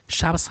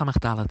Shabbos Samach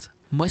Dalet.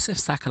 Moisef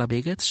Sakala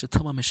Beged,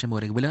 Shatuma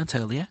Mishemorig. We learned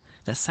earlier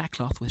that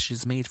sackcloth, which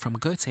is made from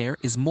goat's hair,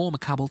 is more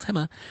makabel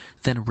timah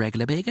than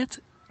regular beged.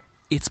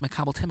 It's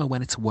makabel timah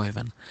when it's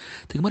woven.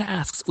 The Gemara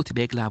asks, Uti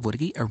begla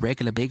avurgi, a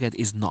regular beged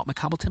is not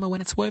makabel timah when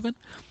it's woven?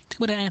 The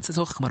Gemara answers,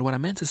 what I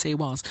meant to say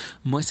was,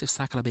 Moisef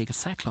Sakala Beged,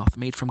 sackcloth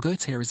made from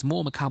goat's hair is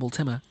more makabel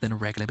timah than a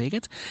regular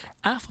beged.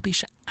 Afal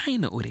Bisha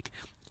Aina Urig.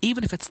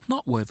 Even if it's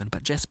not woven,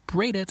 but just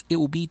braided, it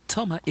will be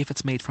tuma if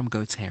it's made from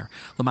goat's hair.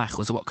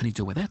 So what can you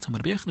do with it? He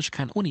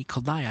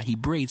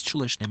braids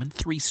chulashnim in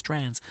 3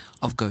 strands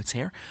of goat's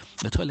hair.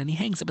 And he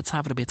hangs it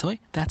b'tzavra betoy.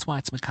 That's why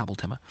it's mekabel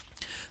tima.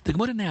 The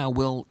Gemara now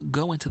will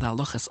go into the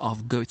halachas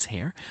of goat's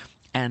hair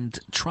and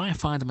try and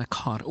find a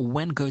makar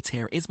when goat's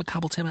hair is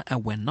mekabel tima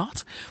and when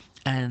not,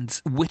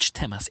 and which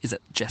temas. Is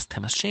it just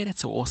temas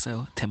sheretz or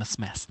also temas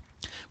mes?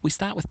 We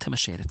start with temas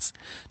sheretz.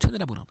 To the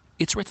Rabbanon,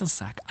 it's written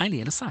sack,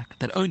 a sack,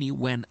 that only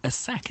when a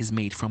sack is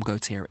made from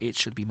goat's hair, it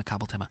should be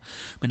makabel tema.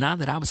 But now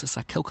that a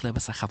sack,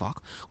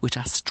 which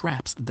are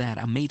straps that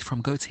are made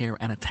from goat's hair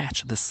and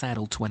attach the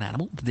saddle to an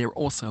animal, they're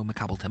also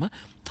makabel tema.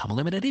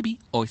 Tamalim edibi,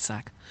 oy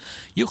sack.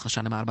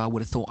 Yuchel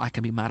would have thought I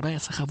can be marba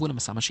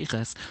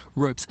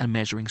ropes and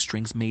measuring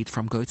strings made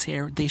from goat's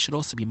hair, they should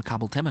also be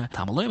makabel tema.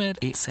 Tamalim,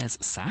 it says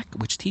sack,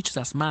 which teaches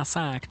us ma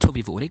sack,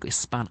 tovivorig, is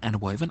spun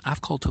and woven.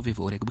 I've called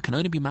tovivorig. We can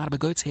only be marba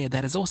goat's hair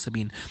that has also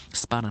been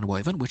spun and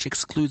woven, which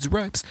excludes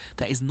ropes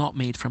that is not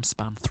made from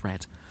spun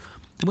thread.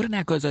 The Gemara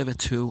now goes over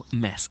to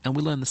mes, and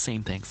we learn the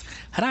same things.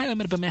 The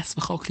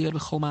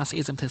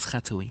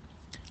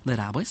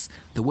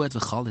word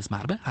v'chol is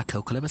marbe,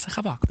 hakokele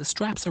v'sachavak, the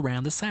straps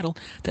around the saddle,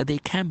 that they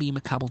can be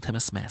makabel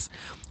temes mes.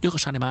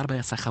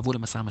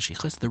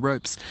 The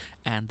ropes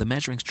and the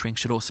measuring string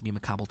should also be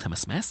makabel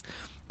temes mes.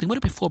 The Gemara,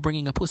 before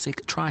bringing a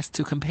pusik, tries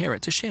to compare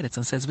it to sheretz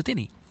and says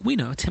v'dini. We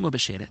know timah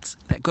b'sheretz,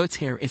 that goat's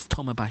hair is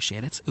toma by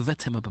sheretz,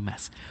 v'timah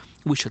b'mes.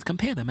 We should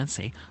compare them and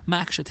say,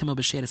 ma'aksha timah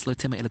b'sheretz lo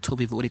timah elo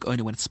tovi v'orig,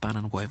 only when it's spun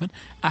and woven.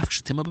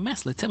 Afksha timah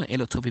b'mes lo timah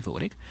elo tovi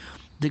v'orig.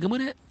 The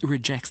Gemara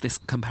rejects this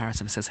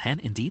comparison. It says,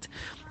 hen, indeed.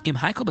 Im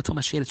Haikal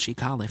b'Tumas Sheretz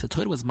Shikala. If the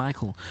Torah was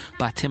Michael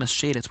by Timas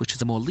Sheretz, which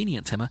is a more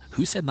lenient Timah,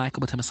 who said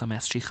Michael b'Timas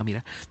Ames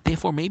Shichamira?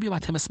 Therefore, maybe by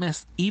Timas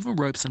Mes, even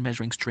ropes and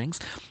measuring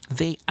strings,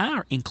 they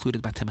are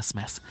included by Timas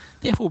Mes.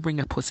 Therefore, we'll bring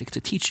a pusik to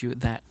teach you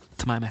that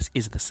Tamai Mes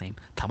is the same.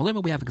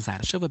 Tamalima, we have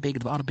Gzada Shava,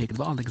 Beged V'Ar,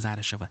 Gzada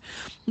Shava.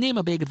 Name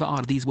a Beged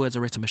V'Ar, these words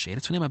are written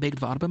b'Sheretz. Name a Beged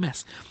V'Ar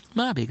b'Mes.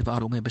 Ma Beged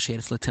V'Ar u'me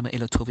b'Sheretz l'Tima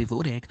elo tovi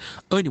v'Ureg.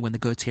 Only when the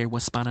goat's hair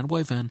was spun and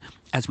woven,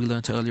 as we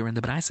learned earlier in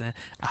the Braisa,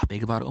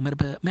 Beged V'Ar u'me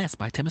b'Mes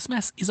by Timas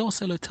Mes is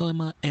also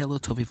l'Tima elo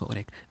tovi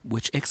v'Ureg,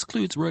 which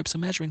excludes ropes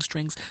and measuring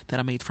strings that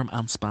are made from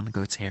unspun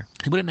goat's hair.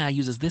 The Buddha now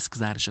uses this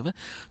Gzada Shava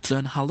to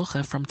learn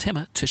halacha from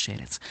Tima to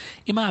Sheretz.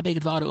 Ima Beged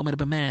V'Ar u'me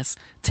b'Mes,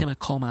 Tima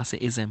kol masa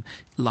ism,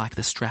 like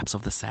the straps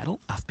of the saddle.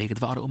 Af Beged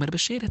V'Ar u'me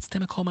b'Sheretz,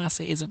 Tima kol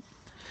masa ism.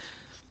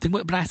 The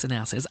Braisa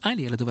now says, I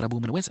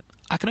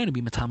can only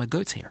be matama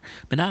goat's hair.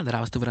 But now that I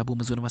was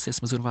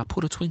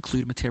to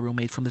include material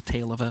made from the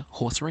tail of a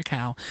horse or a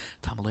cow,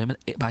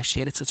 by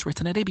sheretz it's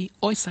written at Ebi,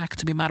 oisak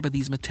to be marba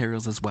these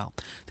materials as well.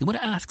 The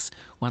Gemara asks,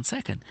 1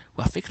 second,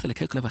 this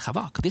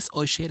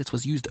sheretz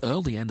was used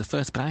earlier in the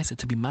first Braisa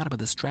to be marba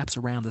the straps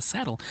around the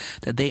saddle,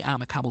 that they are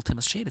makabel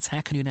timas sheretz. How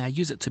can you now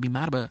use it to be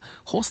marba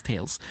horse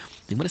tails?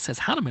 The Gemara says,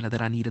 Hanamela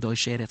that I needed oy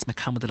sheretz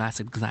makam that I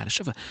said gzayda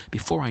shiva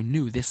before I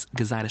knew this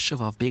gzayda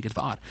shiva of Beged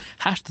V'Ar.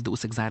 Hashta the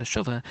usik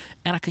shova,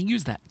 and I can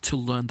use that to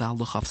learn the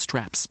halach of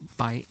straps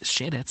by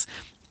sheretz.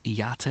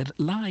 Yated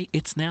lai,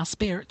 it's now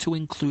spare to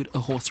include a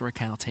horse or a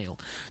cow tail.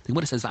 The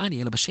Gemara says,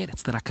 "Ani ela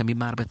b'sheretz," that I can be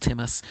marba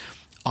timas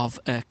of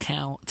a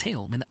cow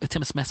tail,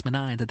 timas mes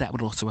menayin, that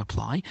would also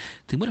apply.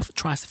 The Gemara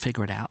tries to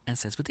figure it out and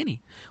says, "V'dini,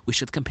 we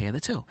should compare the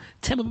two.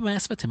 Timah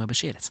b'mes v'timah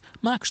b'sheretz.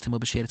 Maksh timah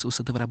b'sheretz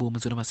usa devarabu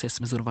mezurav ases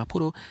mezurav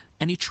apuru,"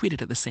 and you treat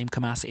it at the same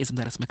kamasa ism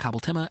that it's makabel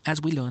timah,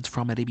 as we learned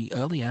from Rebbe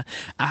earlier.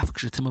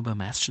 Afksha timah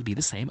b'mes should be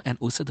the same, and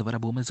usa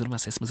devarabu mezurav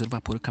ases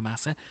mezurav apuru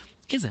kamasa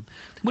ism.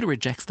 The Gemara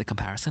rejects the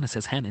comparison. It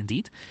says, "Hen,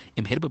 indeed,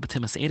 im hirba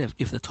b'timas erev,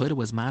 if the Torah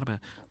was marba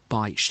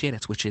by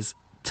sheretz, which is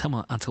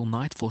Tima until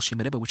nightfall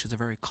shemiriba, which is a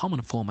very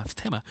common form of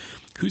Tima.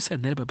 Who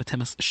said niriba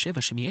b'timas shiva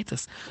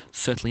shemietis?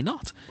 Certainly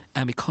not.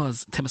 And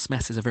because timas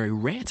mes is a very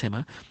rare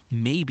Tima,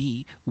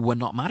 maybe we're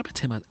not marba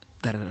Tima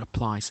that it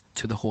applies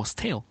to the horse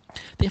tail.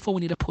 Therefore,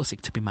 we need a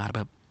pusik to be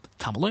marba.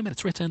 Tamaloim,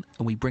 it's written,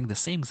 and we bring the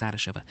same Gzada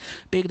Shiva.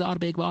 Beg the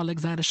Beg V'Ar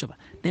Gzada Shiva.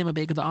 Nema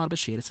Beg the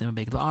B'Sheretz, Nema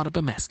Beg the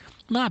B'Mes.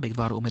 Ma Beg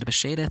V'Ar Umer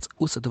B'Sheretz,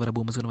 Usa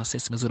Devarabu Mezurav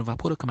Asis Mezurav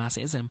Apuru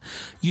Kamasa Ism.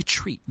 You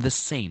treat the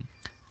same.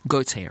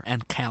 Goat's hair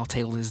and cow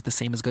tail is the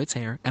same as goat's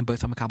hair, and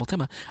both are makabel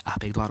tima.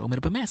 Beg Dvar Omer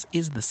B'Mes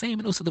is the same,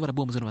 and also the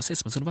Varabu Mezurav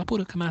Asis Mezurav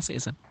Apuru Kamasa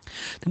Ism.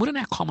 The Buddha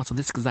now comments on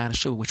this Gzada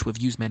Shiva, which we've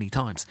used many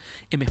times.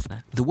 In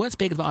Mifna, the words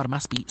Beg Dvar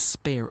must be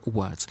spare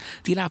words.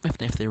 The Ilav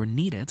Mifna, if they were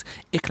needed,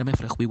 Ikra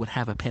Mifrach, we would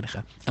have a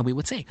pencha, and we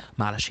would say,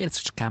 Mala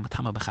Sheretz Shkam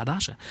Matama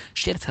B'Chadasha.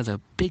 Sheretz has a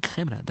big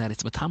chimra that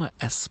it's matama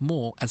as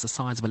small as the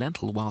size of a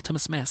lentil, while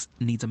Timas Mes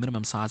needs a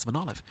minimum size of an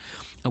olive.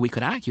 And we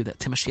could argue that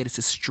Timas Sheretz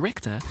is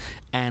stricter,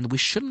 and we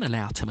shouldn't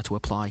allow Tima to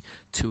apply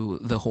to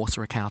the horse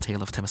or a cow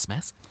tail of Timas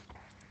Mes.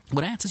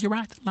 What answers, you're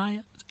right,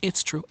 Maya.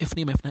 It's true. If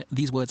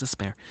these words are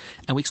spare,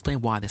 and we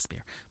explain why they're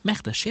spare.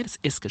 Mechta sheretz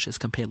iskish is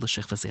compared to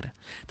shich vazera.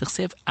 The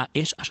chsev a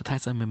ish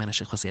ashatayza mimena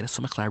shich vazera.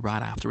 Somechlai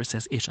right after it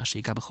says ish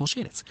ashiga b'chol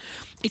sheretz.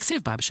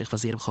 Iksev ba b'shich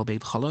vazera b'chol beig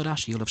b'chol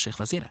rashi yulav shich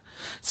vazera.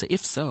 So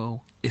if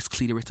so, it's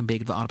clearly written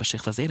beig v'ar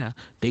b'shich vazera.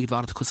 Beig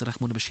v'ar t'kusarach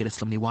muna b'sheretz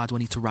lamni. Why do I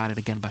need to write it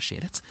again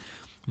b'sheretz?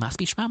 Must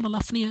be shmam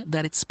lafnia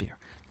that it's spare.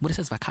 What it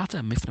says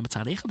vakata mifna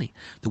mitzad echadi.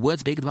 The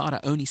words beged va'ara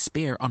only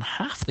spare on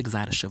half the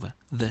gzada shiva.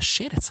 The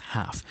sheretz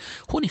half.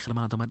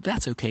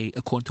 That's okay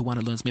according to one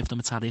who learns mifna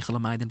mitzad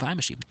echad in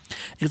v'imashim.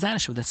 Gzada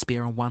shiva that's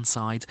spare on one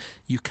side,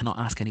 you cannot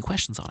ask any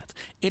questions on it.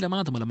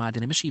 Elamadam lamad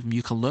in imashim,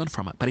 you can learn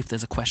from it. But if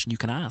there's a question you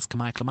can ask,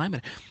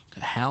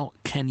 how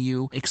can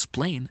you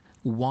explain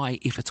why,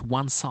 if it's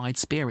one side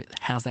spare,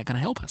 how's that going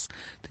to help us?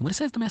 Then when it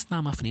says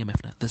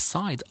the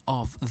side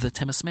of the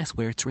temes mes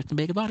where it's written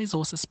beged is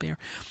also spare.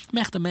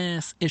 Mech the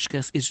mes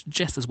ishkas is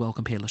just as well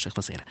compared to shich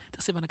vazera.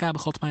 The seven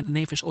agab chot mein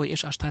nefesh oy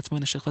ish ashtats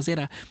mein shich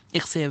vazera.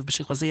 Ich sev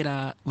b'shich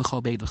vazera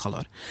v'chol beged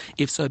v'cholor.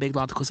 If so, beged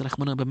v'ad kuzelach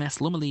mona b'mes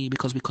lumali,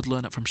 because we could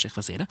learn it from shich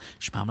vazera.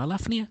 Shmamna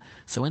lafnia.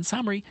 So in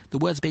summary, the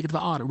words beged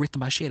v'ad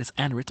written by sheretz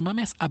and written by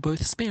mes are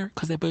both spare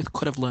because they both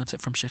could have learnt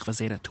it from shich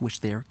vazera, to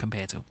which they're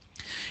compared to.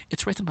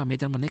 It's written by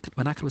Median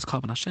Manakar was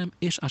called Hashem,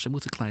 Ish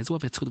Ashemut Klaizu,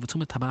 Vetzud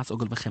Vetumet Tabas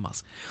Ogel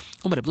Vechemas.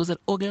 Umar Bluzet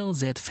Ogel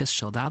zed fist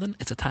shel daden,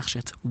 it's a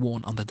tachshet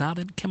worn on the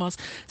daden, Kemas,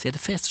 zed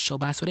fist shel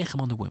bais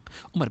verechem on the womb.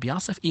 Umar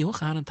Biasef,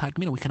 Ihuchan and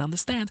Targmina, we can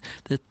understand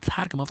the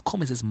Targum of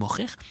Kumis is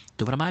Mochich,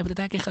 Duvramai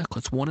V'dagecha, because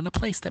it's worn in a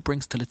place that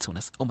brings to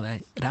Litzunas. Umar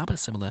Rabba,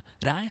 similar,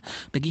 Rai,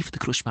 Begif the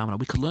Krush Mamra.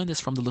 We could learn this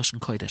from the Lushan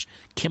Kodesh.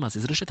 Kemas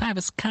is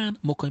Rishatavas, Kan,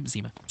 Mokoim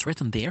Zima. It's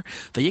written there,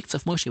 the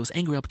Yiktz Moshe was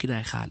angry up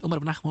Kidai Chal. Umar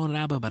Nachmon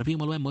Rabba, Barvim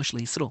Olem Moshe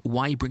Yisro.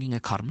 Why are you bringing a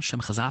karm?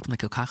 Shem Chazat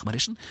Mekilkach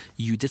Marishan?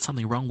 You did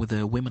something wrong with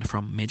the women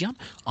from Midian?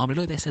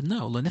 They said,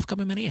 no,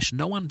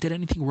 no one did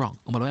anything wrong.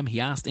 He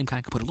asked,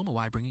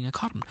 why bringing a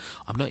karm?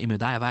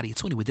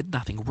 We did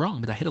nothing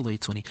wrong,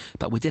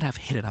 but we did have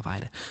hit it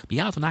avida.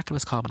 Biyad Nakar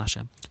was called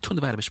Hashem. Tun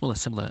the Bishmul, a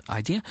similar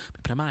idea.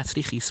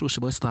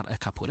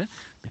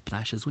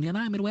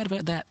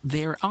 That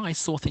their eyes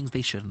saw things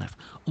they shouldn't have.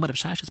 Why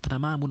does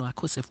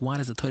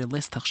the Torah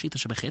list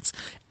Tachshita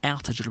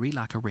out to jewelry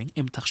like a ring,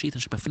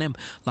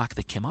 like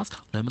the Kemas?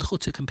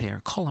 To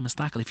compare,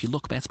 if you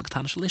look back,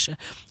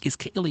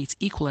 it's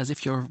equal as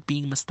if you're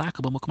being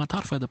mistaken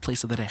for the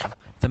place of the rechem.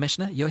 The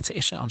Mishnah, Yotze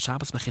Isha on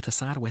Shabbos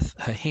Mechitasar with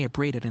her hair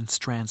braided in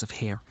strands of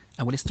hair.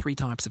 And what is three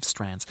types of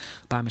strands?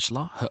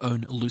 Ba'mishlah, her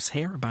own loose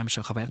hair,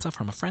 Ba'mishal Chaverta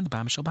from a friend,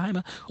 Ba'mishal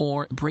Bahima,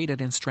 or braided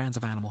in strands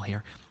of animal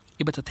hair.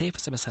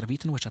 Ibatatefes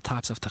Sarvitin, which are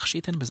types of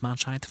Tachshitin, Bisman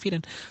Shai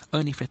Tefidin,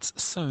 only if it's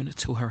sewn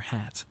to her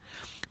hat.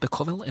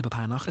 Bekovel,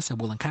 Ibapanachis, a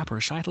woolen cap or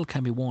a shaitel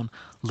can be worn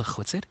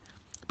lechutzid.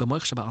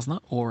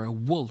 Or a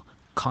wool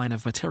kind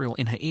of material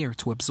in her ear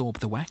to absorb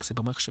the wax,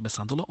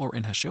 or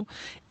in her shoe,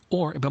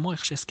 or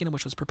skin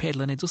which was prepared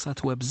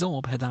to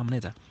absorb her dam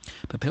nida.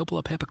 A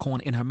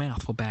peppercorn in her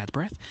mouth for bad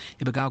breath,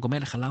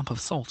 a lamp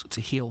of salt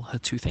to heal her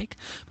toothache,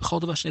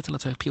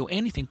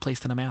 anything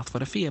placed in her mouth for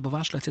the fear,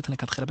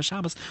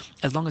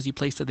 as long as you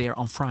placed it there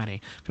on Friday.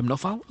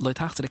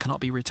 It cannot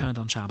be returned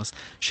on Shabbos.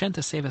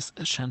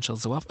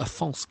 A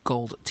false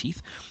gold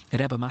teeth,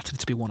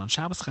 to be worn on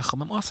Shabbos,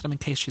 in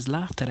case she's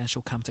laughed at and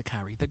she'll come to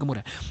carry. The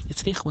Gemara,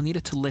 it's we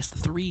needed to list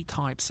three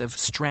types of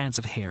strands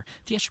of hair.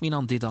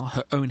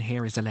 Her own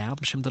hair is allowed.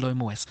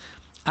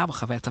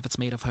 If it's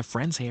made of her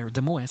friend's hair, the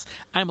moes,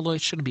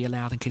 it shouldn't be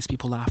allowed in case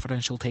people laugh at her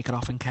and she'll take it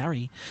off and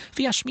carry.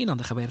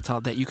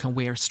 That you can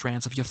wear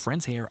strands of your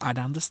friend's hair, I'd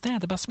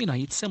understand.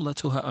 It's similar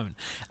to her own.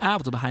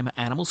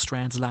 Animal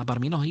strands,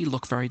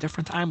 look very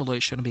different.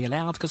 It shouldn't be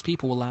allowed because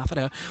people will laugh at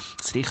her.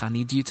 I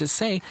need you to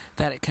say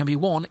that it can be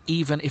worn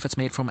even if it's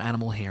made from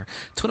animal hair.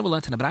 It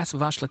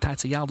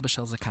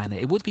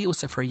would be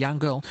also for a young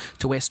girl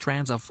to wear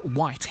strands of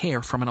white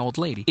hair from an old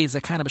lady.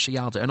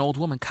 An old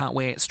woman can't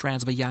wear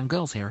strands of a young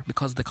girl's hair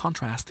because the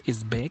contrast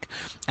is big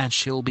and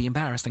she'll be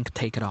embarrassed and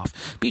take it off.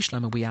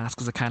 Bishlama, we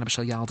ask, is a kind of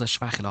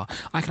shvachila.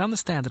 I can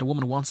understand that a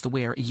woman wants to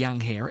wear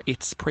young hair,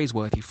 it's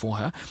praiseworthy for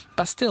her,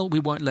 but still we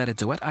won't let her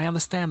do it. I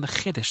understand the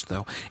chiddush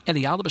though. In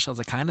the Yalda B'Shel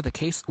Zakana, the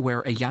case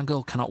where a young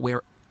girl cannot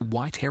wear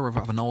white hair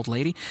of an old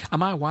lady,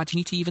 why do you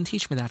need to even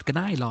teach me that?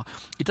 Ganai law.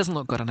 It doesn't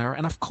look good on her,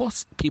 and of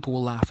course people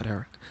will laugh at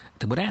her.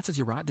 The good answer is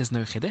you're right, there's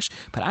no chiddush,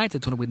 but I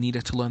did when we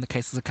needed to learn the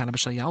cases of kind of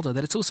Yalda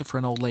that it's also for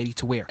an old lady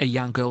to wear a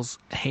young girl's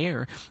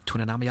hair.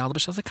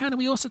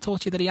 We also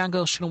taught you that a young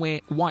girl shouldn't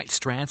wear white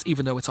strands,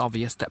 even though it's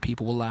obvious that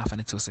people will laugh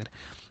and it's used.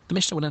 The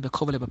Mishnah will end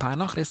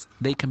the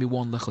they can be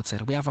worn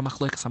lechutzer. We have a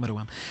machlok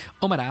samaruam.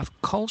 Omarav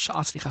kol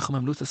sha'asli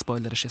chachamim luta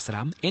spoiler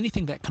shesram.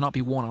 Anything that cannot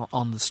be worn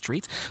on the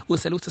street,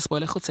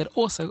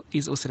 also also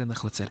is used in the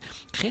chutzir.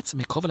 Chitz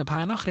mikovel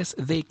pa'anachris,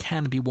 they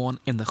can be worn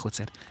in the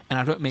chutzir. And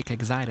I don't make a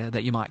gzaida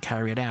that you might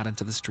carry it out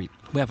into the street.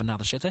 We have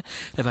another shitta.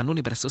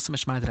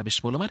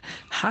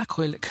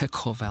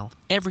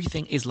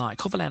 Everything is like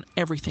kovel, and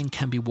everything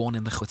can be worn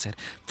in the chutzir.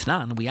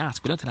 Tanan, we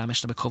ask, we don't tell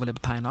Mishnah bekovel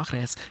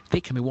pa'anachris,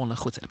 they can be worn in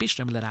the chutzir.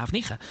 Bishlam l'rav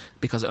nicha,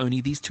 because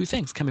only these two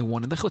things can be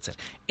worn in the chutzir.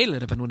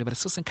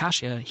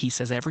 He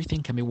says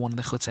everything can be worn in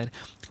the chutzir.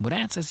 What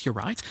answers, you're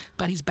right,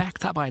 but he's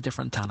backed up by a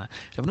different Tana.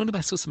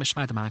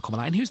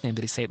 And whose name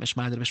did he say it?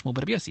 Mishmai Bishmul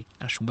Bar Yossi.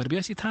 And Shmuel Bar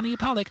Yossi Tani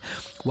Yipalik.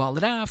 While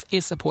Rav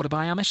is supported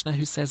by our Mishnah,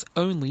 who says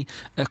only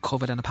a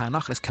kovet and a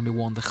pa'anachris can be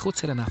worn the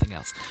chutzir and nothing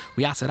else.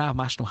 We asked Rav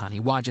Mashnuhani,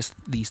 why just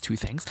these two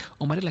things?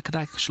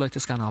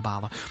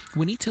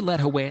 We need to let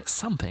her wear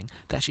something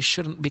that she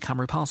shouldn't become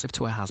repulsive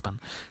to her husband.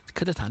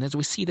 As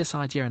we see this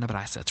idea in the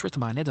Braisa. It's written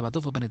by Neda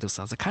Baduva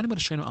Benedusa. The kind of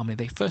Shenu Amni,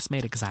 they first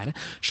made a gzaida.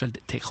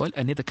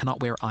 A Neda cannot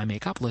wear eye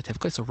makeup,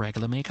 Loitevkos or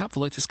regular makeup,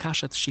 Loitis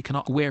Kashat, she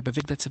cannot wear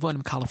bevigda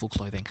tzivonim, colorful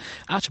clothing.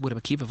 And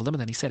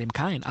he said,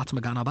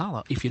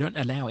 if you don't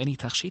allow any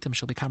tachshitim,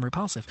 she'll become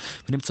repulsive.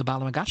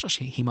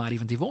 He might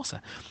even divorce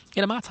her.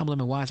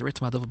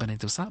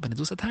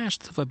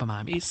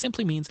 It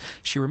simply means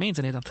she remains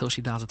in it until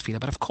she does it,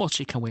 but of course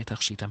she can wear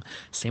tachshitim.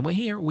 Same way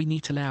here, we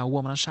need to allow a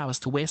woman on Shabbos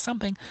to wear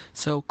something,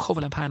 so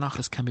kovel and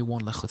pa'anachris can be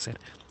worn lechutzir.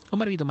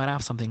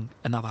 Something,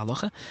 another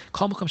halacha.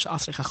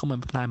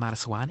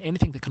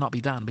 Anything that cannot be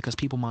done because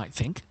people might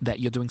think that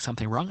you're doing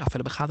something wrong.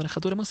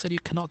 You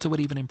cannot do it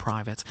even in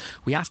private.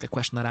 We ask a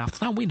question that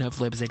after now we know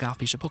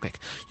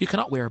you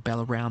cannot wear a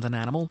bell around an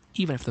animal,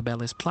 even if the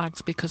bell is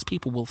plugged, because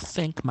people will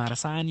think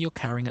marasayan you're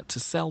carrying it to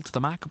sell to the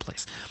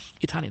marketplace.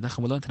 But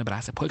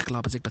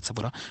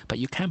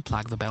you can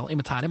plug the bell.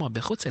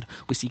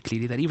 We see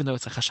clearly that even though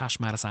it's a chashash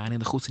marasayan in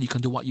the chutzir, you can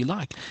do what you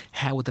like.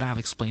 How would Rav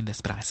explain this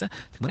brayse?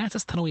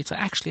 It's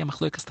actually a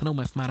machlokas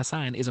tanuma if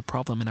marasayan is a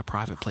problem in a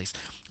private place.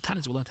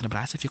 Tanis will learn in a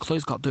brayse, if your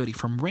clothes got dirty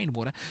from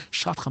rainwater,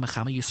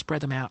 you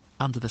spread them out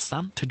under the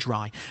sun to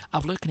dry.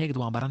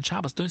 But on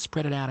Shabbos, don't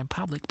spread it out in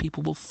public.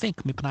 People will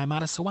think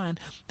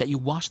that you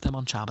wash them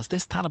on Shabbos.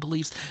 This Tana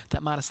believes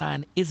that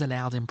marasayan is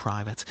allowed in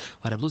private.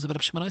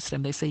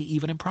 They say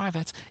even in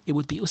private, it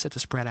would be used to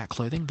spread out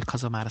clothing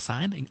because of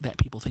marasayan, that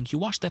people think you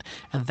washed it,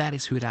 and that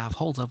is who Rav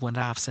holds of when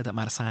Rav said that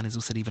marasayan is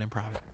used even in private.